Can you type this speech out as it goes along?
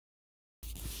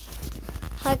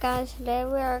Hi guys, today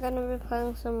we are going to be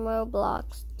playing some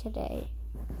Roblox today.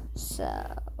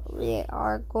 So, we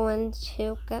are going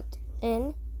to get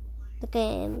in the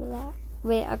game that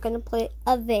we are going to play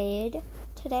Evade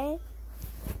today.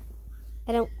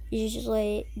 I don't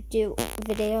usually do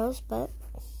videos, but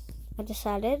I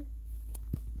decided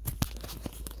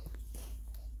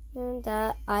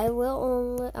that I'm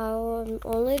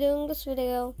only doing this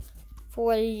video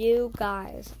for you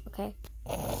guys, okay?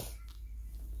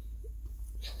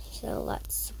 So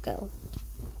let's go.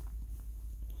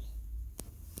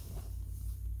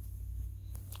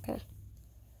 Okay.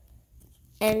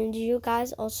 And you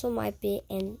guys also might be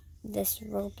in this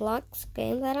Roblox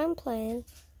game that I'm playing.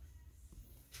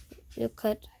 I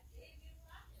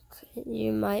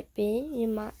might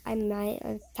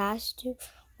have passed you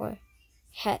or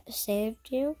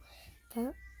saved you,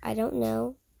 but I don't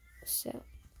know. So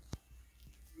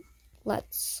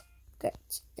let's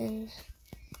get in.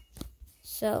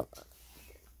 So,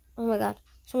 oh my god,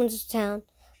 someone's down.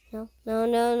 No.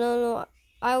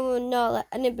 I will not let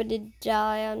anybody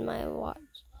die on my watch.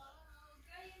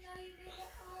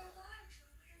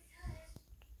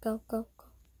 Go.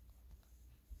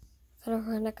 I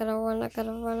gotta run.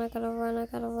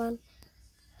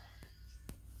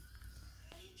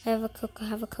 I have a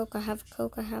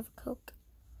Coke.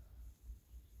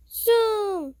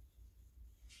 Zoom!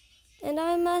 And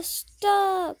I messed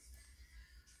up.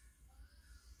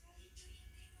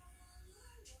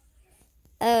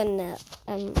 Oh no,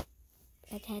 I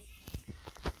did.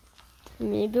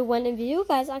 Maybe one of you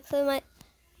guys actually might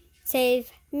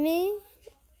save me.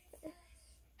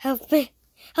 Help me.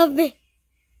 Oh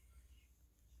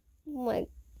my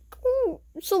God.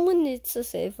 Someone needs to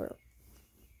save her.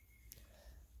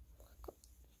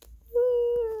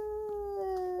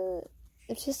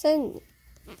 If you say, I'm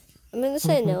going to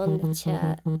say no in the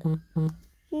chat.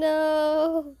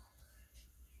 No.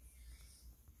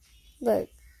 Look.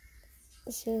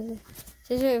 She's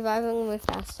reviving me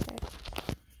faster.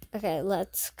 Okay,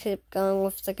 let's keep going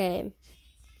with the game.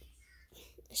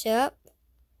 Shut up.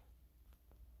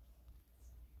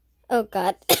 Oh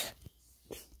God.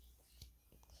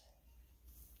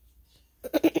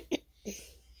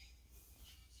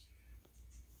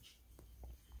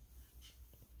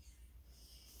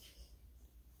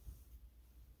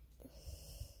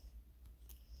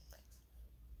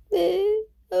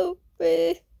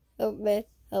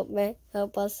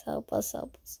 Help us. Help us,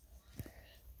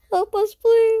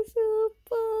 please.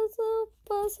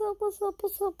 Help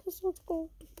us. Let's go.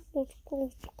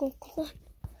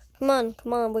 Come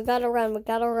on. We gotta run.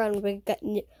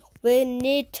 We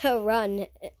need to run.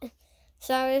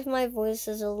 Sorry if my voice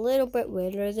is a little bit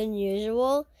weirder than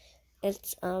usual.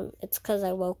 It's because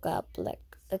I woke up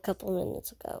like a couple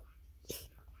minutes ago.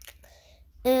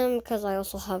 And because I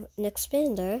also have an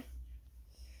expander.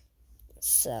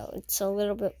 So it's a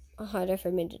little bit harder for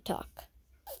me to talk.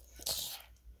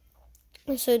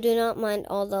 So do not mind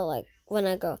all the when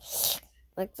I go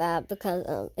like that,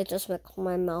 because it just makes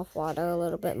my mouth water a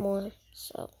little bit more.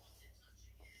 So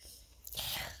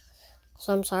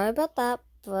I'm sorry about that,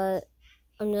 but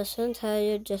I'm just gonna tell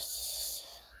you just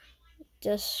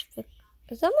is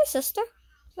that my sister?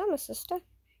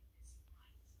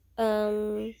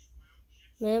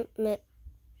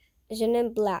 Is your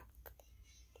name Black?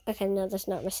 Okay, no, that's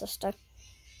not my sister.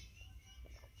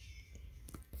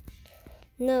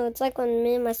 No, it's like when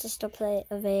me and my sister play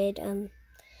Evade,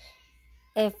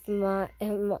 it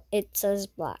says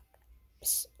Black,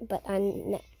 but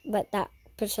that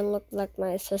person looked like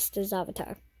my sister's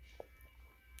avatar.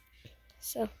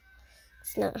 So,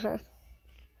 it's not her.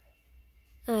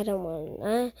 I don't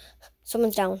want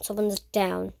someone's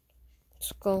down.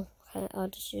 Let's go. Okay, I'll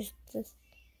just use this.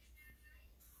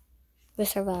 We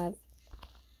survived.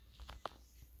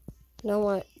 No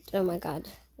more. Oh my God,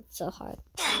 it's so hard.